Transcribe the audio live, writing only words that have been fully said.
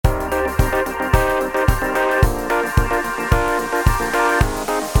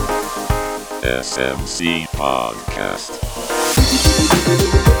FMC podcast.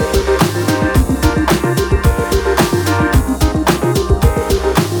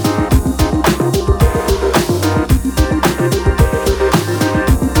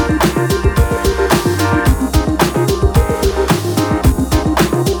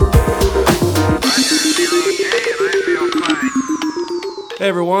 Hey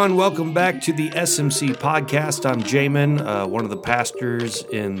everyone, welcome back to the SMC podcast. I'm Jamin, one of the pastors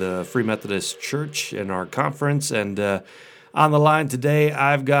in the Free Methodist Church in our conference, and on the line today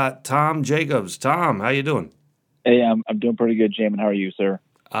I've got Tom Jacobs. Tom, how you doing? Hey, I'm doing pretty good, Jamin. How are you, sir?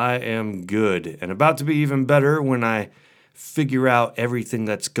 I am good, and about to be even better when I figure out everything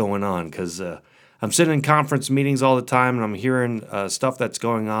that's going on, because I'm sitting in conference meetings all the time, and I'm hearing stuff that's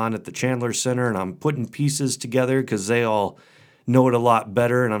going on at the Chandler Center, and I'm putting pieces together because they all know it a lot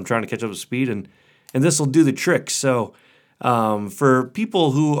better, and I'm trying to catch up to speed, and this will do the trick. So for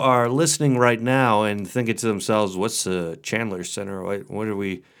people who are listening right now and thinking to themselves, what's the Chandler Center? What are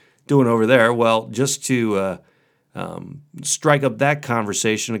we doing over there? Well, just to strike up that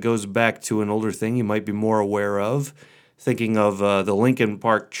conversation, it goes back to an older thing you might be more aware of, thinking of the Lincoln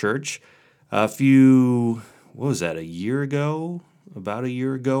Park Church. About a year ago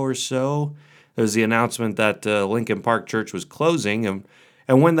or so, there was the announcement that Lincoln Park Church was closing,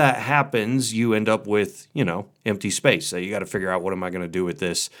 and when that happens, you end up with, empty space. So you got to figure out, what am I going to do with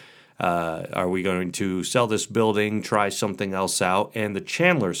this? Are we going to sell this building, try something else out? And the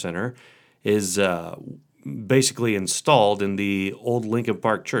Chandler Center is basically installed in the old Lincoln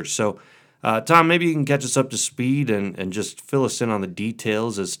Park Church. So, Tom, maybe you can catch us up to speed and just fill us in on the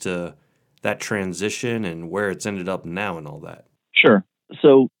details as to that transition and where it's ended up now and all that. Sure.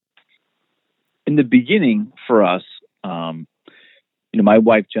 So, in the beginning, for us, my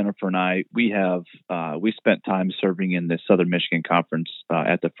wife Jennifer and I, we spent time serving in the Southern Michigan Conference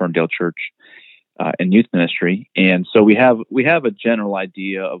at the Ferndale Church in youth ministry, and so we have a general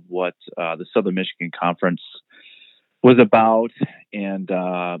idea of what the Southern Michigan Conference was about. And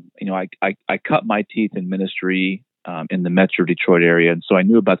I cut my teeth in ministry in the Metro Detroit area, and so I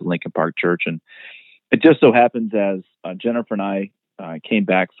knew about the Lincoln Park Church. And it just so happens, as Jennifer and I came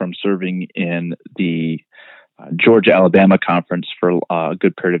back from serving in the Georgia-Alabama conference for a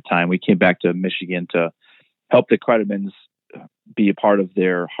good period of time, we came back to Michigan to help the Kreidermans be a part of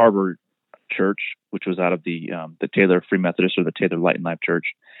their Harbor Church, which was out of the Taylor Free Methodist, or the Taylor Light and Life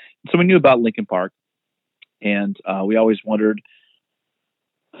Church. So we knew about Lincoln Park, and we always wondered,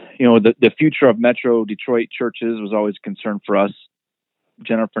 the future of Metro Detroit churches was always a concern for us.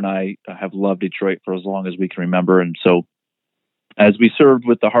 Jennifer and I have loved Detroit for as long as we can remember, and so as we served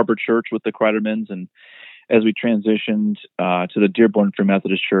with the Harbor Church with the Kreidermans, and as we transitioned to the Dearborn Free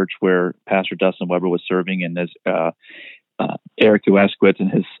Methodist Church, where Pastor Dustin Weber was serving, and as Eric Uaskowitz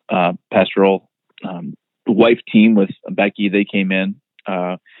and his pastoral wife team with Becky, they came in.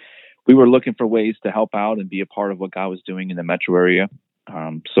 We were looking for ways to help out and be a part of what God was doing in the metro area.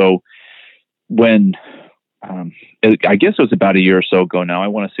 So when I guess it was about a year or so ago now, I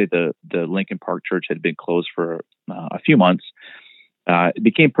want to say the Lincoln Park Church had been closed for a few months. It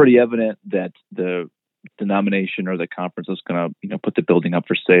became pretty evident that the denomination or the conference was going to, put the building up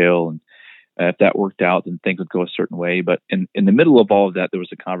for sale, and if that worked out, then things would go a certain way. But in the middle of all of that, there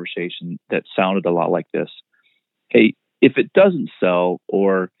was a conversation that sounded a lot like this: hey, if it doesn't sell,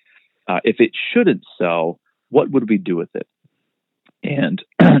 or if it shouldn't sell, what would we do with it? And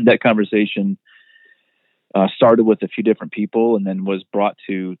that conversation started with a few different people, and then was brought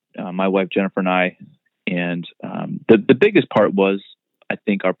to my wife Jennifer and I. And the biggest part was, I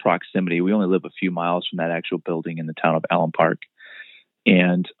think, our proximity. We only live a few miles from that actual building in the town of Allen Park.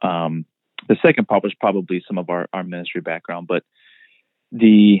 And the second part was probably some of our ministry background. But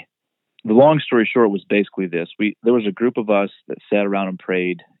the long story short was basically this: there was a group of us that sat around and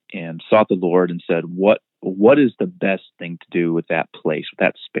prayed and sought the Lord and said, what is the best thing to do with that place, with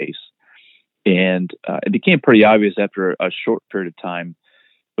that space? And it became pretty obvious after a short period of time,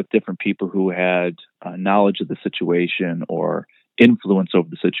 with different people who had knowledge of the situation or influence over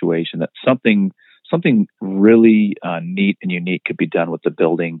the situation, that something really neat and unique could be done with the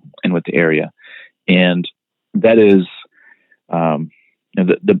building and with the area. And that is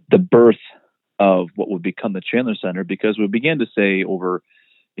the birth of what would become the Chandler Center, because we began to say over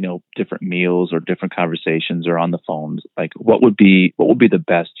different meals or different conversations or on the phones, like, what would be the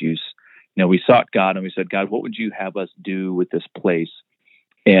best use? We sought God and we said, God, what would you have us do with this place?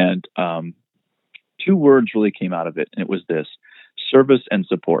 And two words really came out of it, and it was this: service and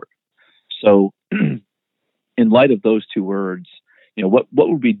support. So in light of those two words, what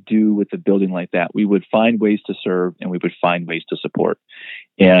would we do with a building like that? We would find ways to serve, and we would find ways to support.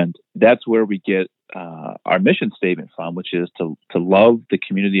 And that's where we get our mission statement from, which is to love the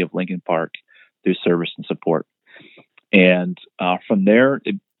community of Lincoln Park through service and support. And from there,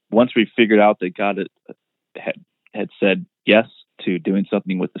 once we figured out that God had said yes to doing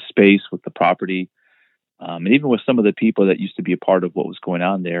something with the space, with the property, and even with some of the people that used to be a part of what was going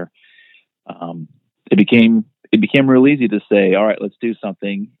on there, it became real easy to say, all right, let's do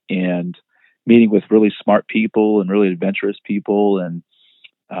something. And meeting with really smart people and really adventurous people and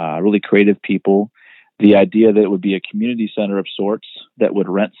really creative people, the idea that it would be a community center of sorts that would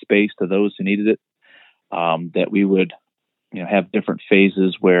rent space to those who needed it, that we would have different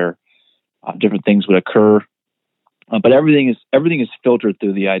phases where different things would occur. But everything is filtered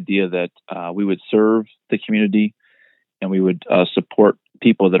through the idea that we would serve the community and we would support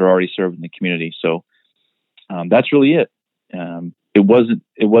people that are already serving the community. So that's really it. It wasn't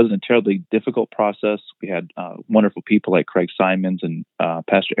a terribly difficult process. We had wonderful people like Craig Simons and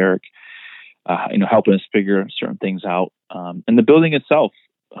Pastor Eric, helping us figure certain things out. And the building itself,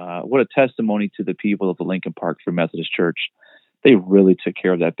 what a testimony to the people of the Lincoln Park Free Methodist Church. They really took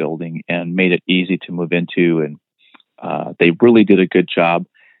care of that building and made it easy to move into, and they really did a good job.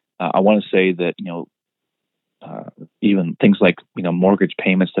 I want to say that even things like mortgage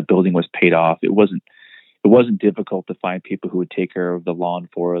payments, the building was paid off. It wasn't difficult to find people who would take care of the lawn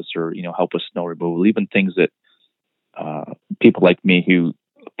for us or help with snow removal. Even things that people like me who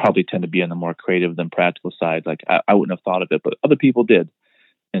probably tend to be on the more creative than practical side, like I wouldn't have thought of it, but other people did.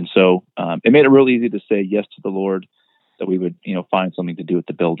 And so it made it real easy to say yes to the Lord, that we would find something to do with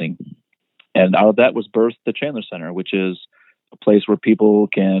the building. And out of that was birthed the Chandler Center, which is a place where people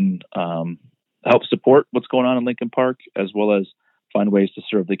can help support what's going on in Lincoln Park, as well as find ways to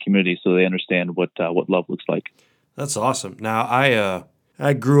serve the community so they understand what love looks like. That's awesome. Now,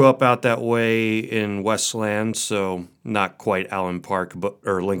 I grew up out that way in Westland, so not quite Allen Park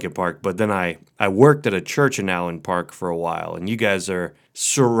or Lincoln Park, but then I worked at a church in Allen Park for a while, and you guys are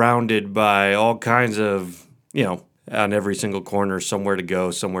surrounded by all kinds of, on every single corner, somewhere to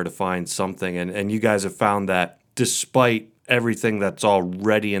go, somewhere to find something, and you guys have found that despite everything that's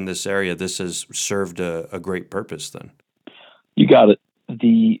already in this area, this has served a great purpose then. You got it.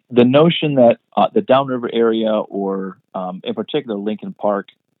 The notion that the downriver area, or in particular Lincoln Park,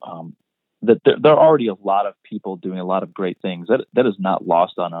 that there are already a lot of people doing a lot of great things. That is not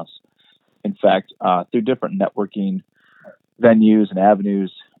lost on us. In fact, through different networking venues and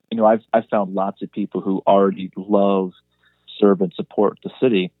avenues, I've found lots of people who already love, serve, and support the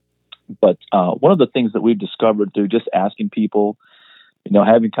city. But one of the things that we've discovered through just asking people,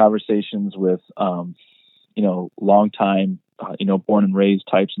 having conversations with, long time, born and raised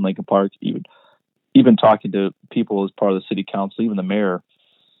types in Lincoln Park, even talking to people as part of the city council, even the mayor,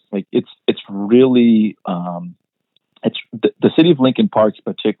 like it's really, it's the city of Lincoln Park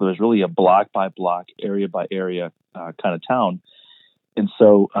in particular is really a block by block, area by area kind of town. And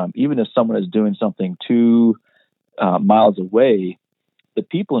so even if someone is doing something 2 miles away, the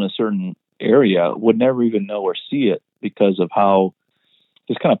people in a certain area would never even know or see it because of how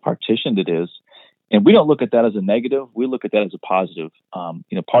just kind of partitioned it is. And we don't look at that as a negative. We look at that as a positive.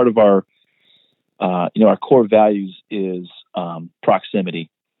 Part of our, our core values is proximity.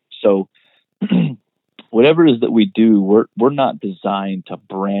 So whatever it is that we do, we're not designed to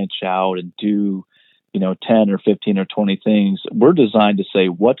branch out and do, 10 or 15 or 20 things. We're designed to say,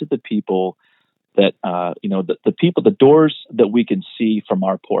 what do the people that, the doors that we can see from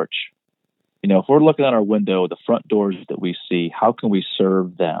our porch, if we're looking out our window, the front doors that we see, how can we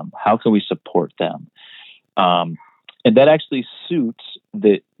serve them? How can we support them? And that actually suits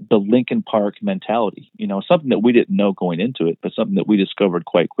the Lincoln Park mentality, something that we didn't know going into it, but something that we discovered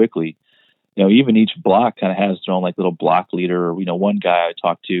quite quickly. Even each block kind of has their own like little block leader. Or, one guy I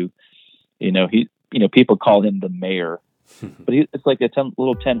talked to, people call him the mayor, but it's like a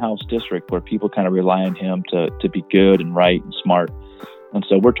little 10-house district where people kind of rely on him to be good and right and smart. And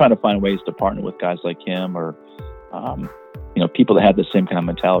so we're trying to find ways to partner with guys like him or, people that have the same kind of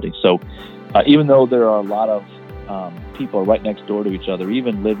mentality. So even though there are a lot of people right next door to each other,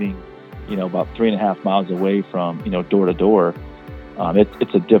 even living, about 3.5 miles away from, door to door,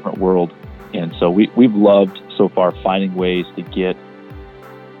 it's a different world. And so we've loved so far finding ways to get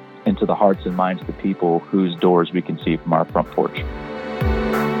into the hearts and minds of the people whose doors we can see from our front porch.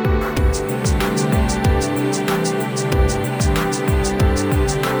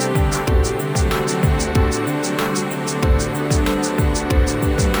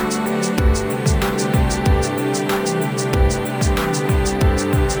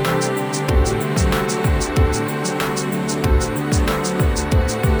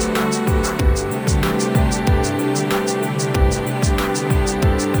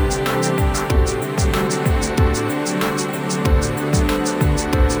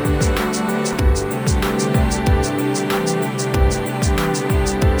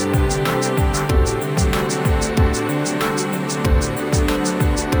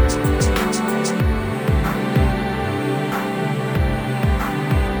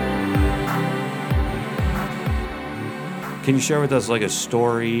 share with us like a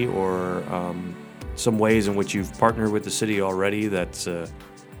story or some ways in which you've partnered with the city already that's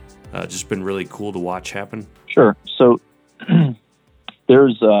just been really cool to watch happen? Sure. So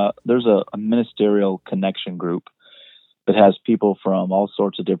there's a ministerial connection group that has people from all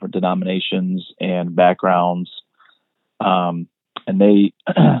sorts of different denominations and backgrounds. And they,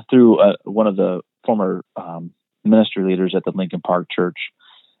 through one of the former ministry leaders at the Lincoln Park Church,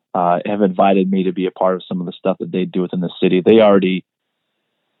 have invited me to be a part of some of the stuff that they do within the city. They already,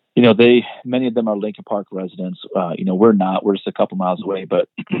 many of them are Lincoln Park residents. We're not. We're just a couple miles away, but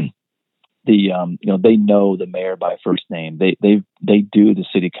they know the mayor by first name. They do the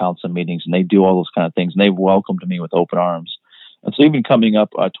city council meetings and they do all those kind of things. And they've welcomed me with open arms. And so even coming up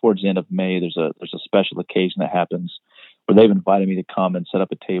towards the end of May, there's a special occasion that happens where they've invited me to come and set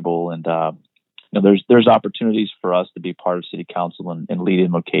up a table. And there's opportunities for us to be part of city council and lead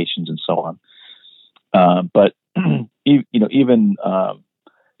in locations and so on. But even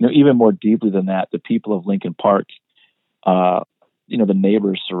more deeply than that, the people of Lincoln Park, the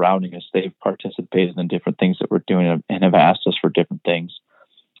neighbors surrounding us, they've participated in different things that we're doing and have asked us for different things.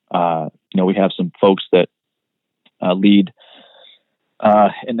 We have some folks that lead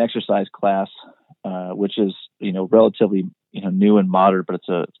an exercise class, which is, relatively, new and modern, but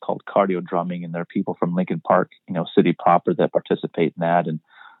it's called cardio drumming. And there are people from Lincoln Park, city proper that participate in that. And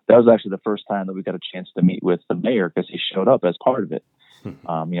that was actually the first time that we got a chance to meet with the mayor because he showed up as part of it.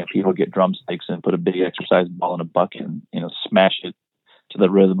 People get drumsticks and put a big exercise ball in a bucket and, smash it to the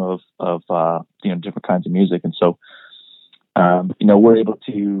rhythm of different kinds of music. And so, we're able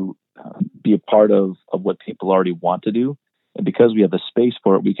to be a part of what people already want to do. And because we have the space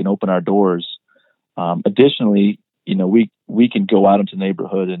for it, we can open our doors. Additionally, we can go out into the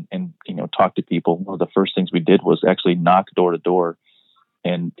neighborhood and talk to people. One of the first things we did was actually knock door to door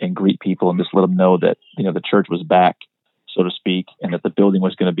and greet people and just let them know that, the church was back, so to speak, and that the building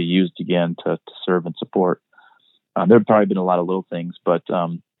was going to be used again to serve and support. There have probably been a lot of little things, but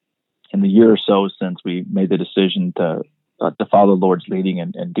in the year or so since we made the decision to follow the Lord's leading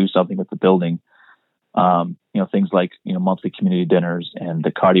and do something with the building, things like, monthly community dinners and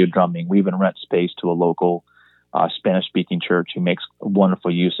the cardio drumming. We even rent space to a local Spanish-speaking church who makes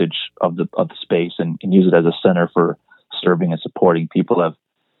wonderful usage of the space and use it as a center for serving and supporting. People have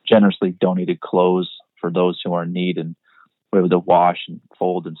generously donated clothes for those who are in need, and we're able to wash and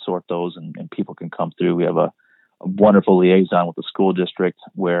fold and sort those, and people can come through. We have a wonderful liaison with the school district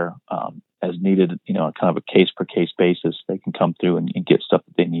where, as needed, kind of a case-per-case basis, they can come through and get stuff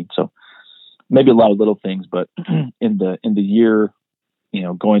that they need. So maybe a lot of little things, but in the year,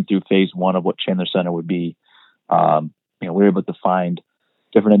 going through phase one of what Chandler Center would be, we're able to find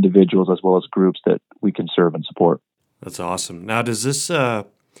different individuals as well as groups that we can serve and support. That's awesome. Now, does this,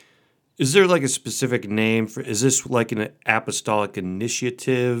 is there like a specific name for, is this like an apostolic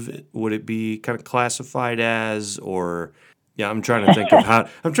initiative? Would it be kind of classified as, or, I'm trying to think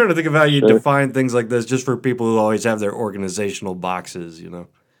of how you define things like this just for people who always have their organizational boxes,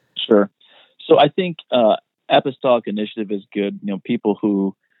 Sure. So I think, apostolic initiative is good. People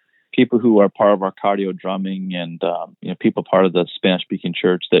who are part of our cardio drumming and, people part of the Spanish speaking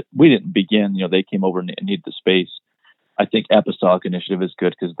church that we didn't begin, they came over and needed the space. I think apostolic initiative is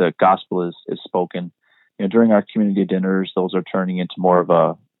good because the gospel is spoken. During our community dinners, those are turning into more of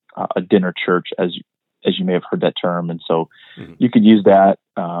a dinner church, as you may have heard that term. And so you could use that.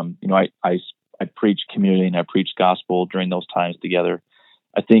 I preach community and I preach gospel during those times together.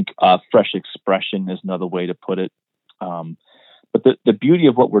 I think fresh expression is another way to put it. But the beauty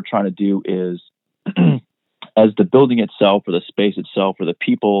of what we're trying to do is, as the building itself or the space itself or the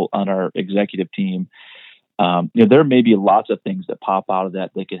people on our executive team, there may be lots of things that pop out of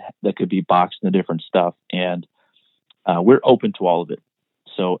that could be boxed into different stuff, and we're open to all of it.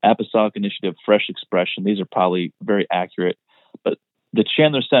 So apostolic initiative, fresh expression, these are probably very accurate. But the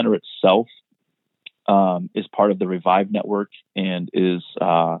Chandler Center itself is part of the Revive Network and is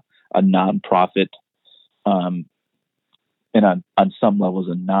a nonprofit, and on some levels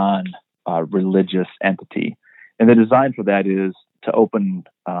a non-religious entity. And the design for that is to open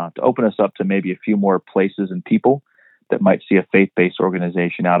us up to maybe a few more places and people that might see a faith-based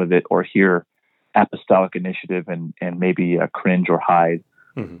organization out of it, or hear apostolic initiative and maybe cringe or hide,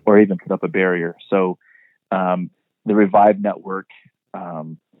 or even put up a barrier. So the Revive Network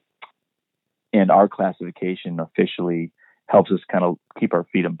and our classification officially helps us kind of keep our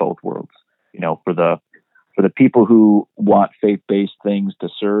feet in both worlds. For the people who want faith-based things to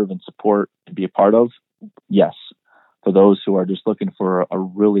serve and support and be a part of, yes. For those who are just looking for a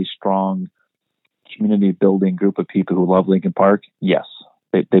really strong community building group of people who love Lincoln Park, yes,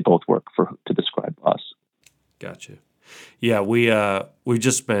 they both work to describe us. Gotcha. Yeah, we've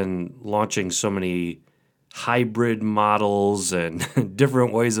just been launching so many hybrid models and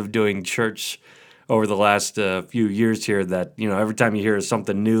different ways of doing church over the last few years here that, every time you hear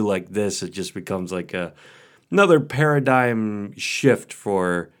something new like this, it just becomes like another paradigm shift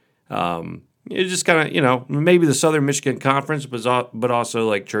for it just kind of, maybe the Southern Michigan Conference, but also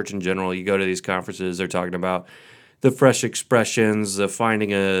like church in general. You go to these conferences, they're talking about the fresh expressions, the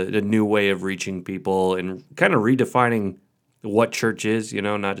finding a new way of reaching people and kind of redefining what church is,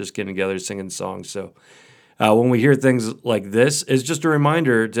 not just getting together singing songs. So when we hear things like this, it's just a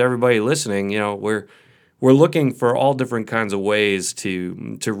reminder to everybody listening. We're looking for all different kinds of ways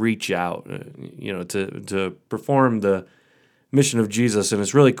to reach out, to perform the mission of Jesus, and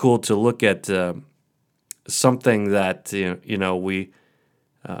it's really cool to look at something that we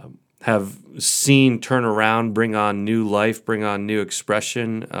have seen turn around, bring on new life, bring on new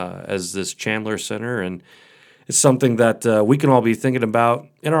expression as this Chandler Center, and it's something that we can all be thinking about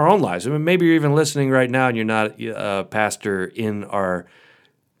in our own lives. I mean, maybe you're even listening right now and you're not a pastor in our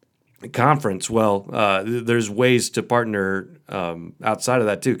conference. Well, there's ways to partner outside of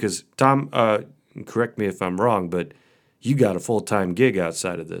that too. Because Tom, correct me if I'm wrong, but you got a full-time gig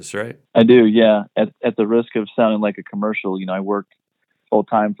outside of this, right? I do, yeah. At the risk of sounding like a commercial, I work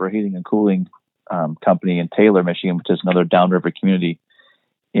full-time for a heating and cooling company in Taylor, Michigan, which is another downriver community.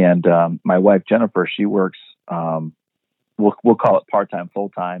 And my wife Jennifer, she works. We'll call it part-time,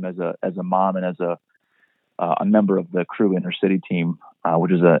 full-time as a mom and as a member of the Crew Inner City team,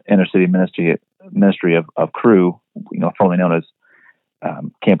 which is an inner city ministry of Crew, formerly known as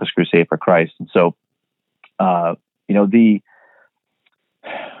Campus Crusade for Christ. And so,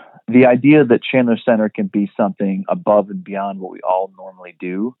 the idea that Chandler Center can be something above and beyond what we all normally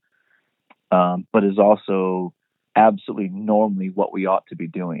do, but is also absolutely normally what we ought to be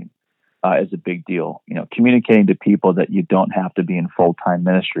doing. Is a big deal. Communicating to people that you don't have to be in full-time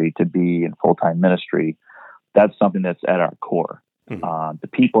ministry to be in full-time ministry. That's something that's at our core. Mm-hmm. The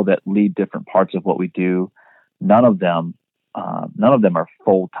people that lead different parts of what we do, none of them are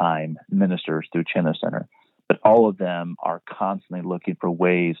full-time ministers through Chandler Center, but all of them are constantly looking for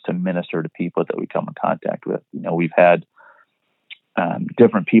ways to minister to people that we come in contact with. We've had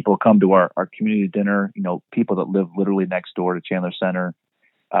different people come to our community dinner, people that live literally next door to Chandler Center.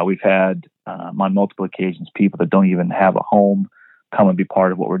 We've had, on multiple occasions, people that don't even have a home come and be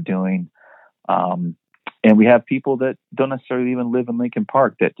part of what we're doing. And we have people that don't necessarily even live in Lincoln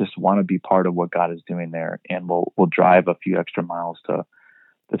Park that just want to be part of what God is doing there. And we'll drive a few extra miles to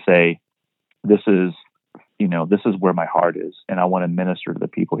say, this is where my heart is. And I want to minister to the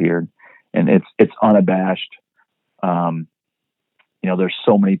people here. And it's unabashed. There's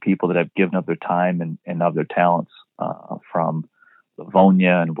so many people that have given up their time and of their talents, from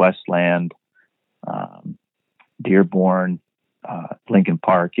Livonia and Westland, Dearborn, Lincoln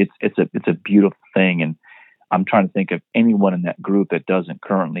Park. It's a beautiful thing, and I'm trying to think of anyone in that group that doesn't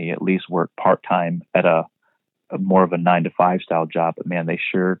currently at least work part-time at a more of a 9-to-5 style job. But man, they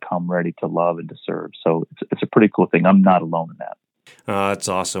sure come ready to love and to serve. So it's a pretty cool thing. I'm not alone in that. That's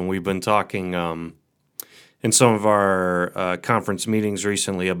awesome. We've been talking in some of our conference meetings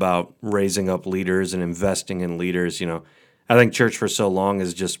recently about raising up leaders and investing in leaders. I think church for so long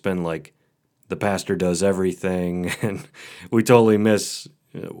has just been like the pastor does everything, and we totally miss,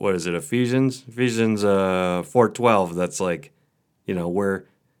 what is it, Ephesians 4:12. That's like, we're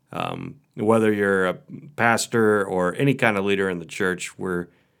whether you're a pastor or any kind of leader in the church, we're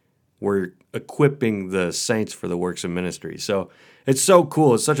equipping the saints for the works of ministry. So it's so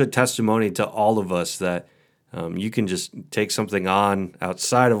cool. It's such a testimony to all of us that you can just take something on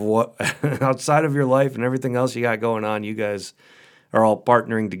outside of your life and everything else you got going on. You guys are all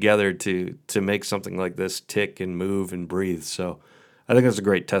partnering together to make something like this tick and move and breathe. So I think that's a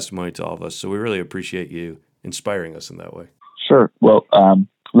great testimony to all of us. So we really appreciate you inspiring us in that way. Sure. Well,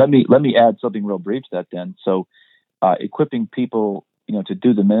 let me add something real brief to that then. So equipping people, to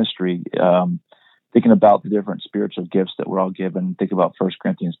do the ministry, thinking about the different spiritual gifts that we're all given. Think about 1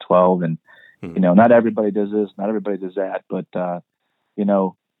 Corinthians 12 and not everybody does this, not everybody does that, but,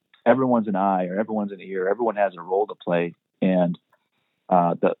 everyone's an eye or everyone's an ear. Everyone has a role to play. And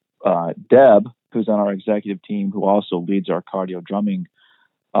Deb, who's on our executive team, who also leads our cardio drumming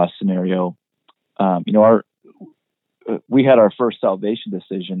scenario, we had our first salvation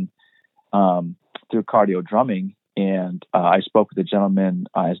decision through cardio drumming. And I spoke with a gentleman,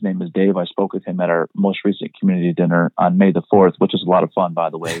 his name is Dave. I spoke with him at our most recent community dinner on May the 4th, which was a lot of fun, by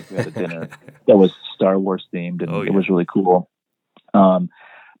the way. We had a dinner that was Star Wars themed, and It was really cool.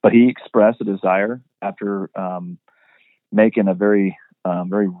 But he expressed a desire after making a very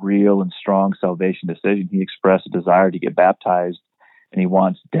very real and strong salvation decision. He expressed a desire to get baptized, and he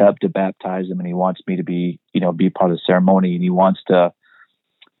wants Deb to baptize him, and he wants me to be part of the ceremony, and he wants to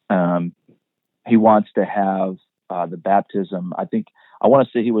have the baptism. I want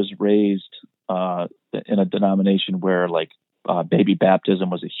to say he was raised in a denomination where baby baptism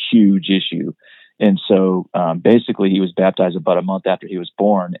was a huge issue. And so basically he was baptized about a month after he was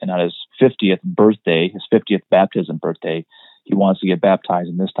born. And on his 50th baptism birthday, he wants to get baptized,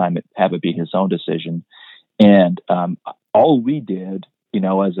 and this time have it be his own decision. And all we did,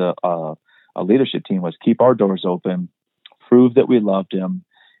 as a leadership team, was keep our doors open, prove that we loved him.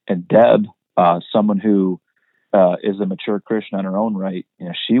 And Deb, someone who is a mature Christian on her own right,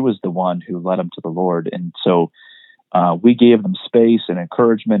 she was the one who led him to the Lord. And so we gave them space and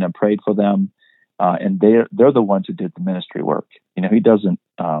encouragement and prayed for them. And they're the ones who did the ministry work. He doesn't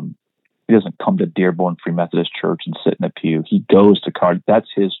come to Dearborn Free Methodist Church and sit in a pew. He goes to that's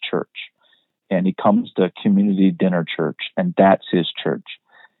his church. And he comes to community dinner church, and that's his church.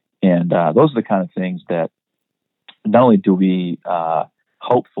 And those are the kind of things that not only do we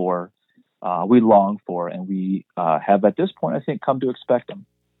hope for, we long for, and we have at this point, I think, come to expect them.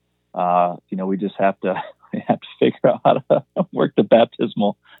 We just have to figure out how to work the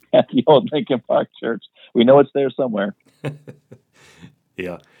baptismal at the old Lincoln Park Church. We know it's there somewhere.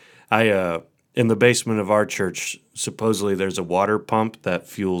 Yeah. In the basement of our church, supposedly there's a water pump that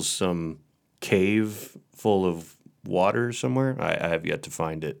fuels some cave full of water somewhere. I have yet to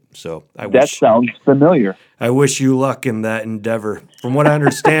find it. So that sounds familiar. I wish you luck in that endeavor. From what I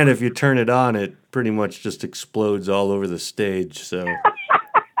understand, if you turn it on, it pretty much just explodes all over the stage. So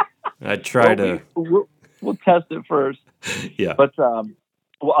I try We'll test it first. Yeah. But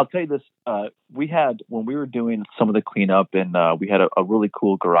I'll tell you this. We had, when we were doing some of the cleanup, and we had a really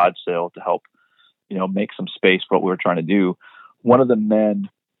cool garage sale to help, make some space for what we were trying to do. One of the men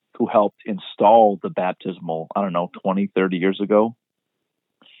who helped install the baptismal, 20, 30 years ago,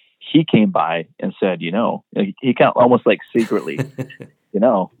 he came by and said, he kind of almost like secretly,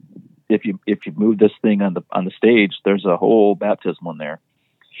 if you move this thing on the stage, there's a whole baptismal in there.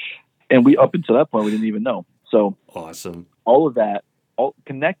 And up until that point, we didn't even know. So awesome. All of that,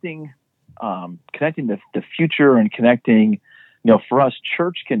 connecting the future and connecting, for us,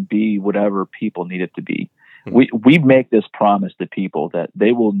 church can be whatever people need it to be. Mm-hmm. We make this promise to people that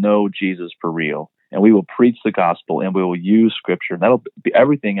they will know Jesus for real, and we will preach the gospel, and we will use scripture, and that'll be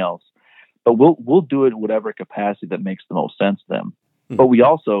everything else. But we'll do it in whatever capacity that makes the most sense to them. Mm-hmm. But we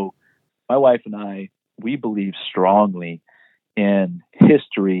also, my wife and I, we believe strongly in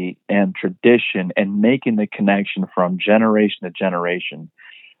history and tradition and making the connection from generation to generation.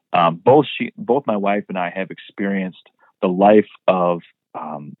 Both my wife and I have experienced the life of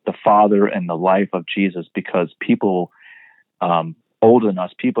the Father and the life of Jesus, because people older than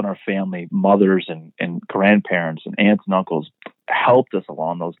us, people in our family, mothers and grandparents and aunts and uncles, helped us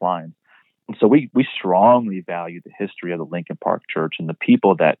along those lines. And so we strongly value the history of the Lincoln Park Church and the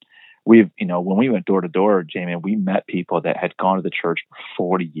people that when we went door to door, Jamie, we met people that had gone to the church for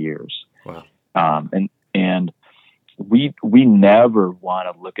 40 years. Wow. And we never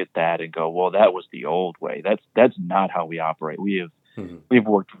want to look at that and go, well, that was the old way. That's not how we operate. We've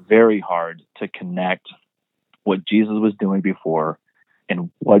worked very hard to connect what Jesus was doing before and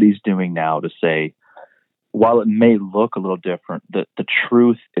what he's doing now, to say, while it may look a little different, the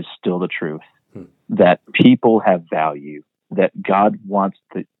truth is still the truth, that people have value, that God wants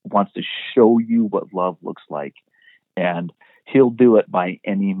to show you what love looks like, and he'll do it by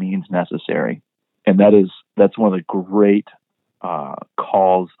any means necessary. And that's one of the great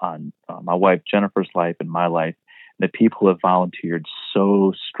calls on my wife Jennifer's life and my life, that people have volunteered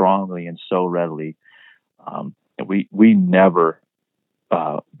so strongly and so readily. And we never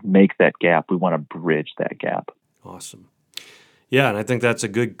make that gap. We want to bridge that gap. Awesome. Yeah, and I think that's a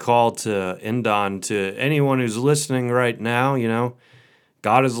good call to end on to anyone who's listening right now.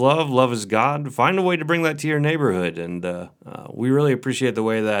 God is love, love is God. Find a way to bring that to your neighborhood. And we really appreciate the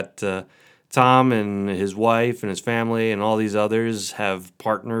way that Tom and his wife and his family and all these others have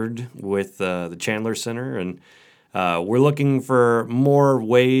partnered with the Chandler Center. And we're looking for more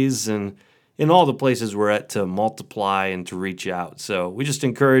ways and in all the places we're at to multiply and to reach out. So we just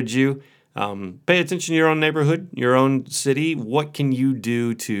encourage you, pay attention to your own neighborhood, your own city. What can you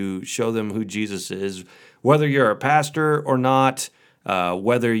do to show them who Jesus is? Whether you're a pastor or not,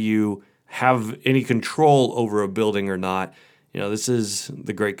 whether you have any control over a building or not, this is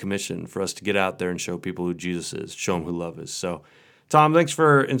the Great Commission for us to get out there and show people who Jesus is, show them who love is. So, Tom, thanks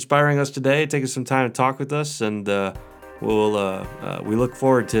for inspiring us today, taking some time to talk with us, and we look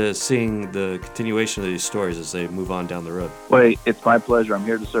forward to seeing the continuation of these stories as they move on down the road. Well, it's my pleasure. I'm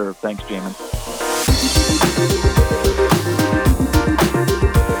here to serve. Thanks, Jamin.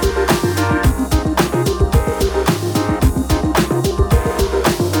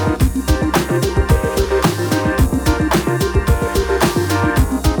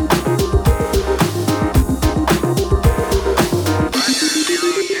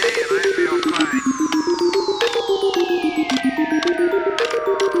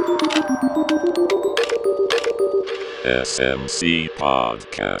 FMC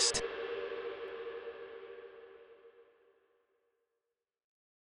Podcast.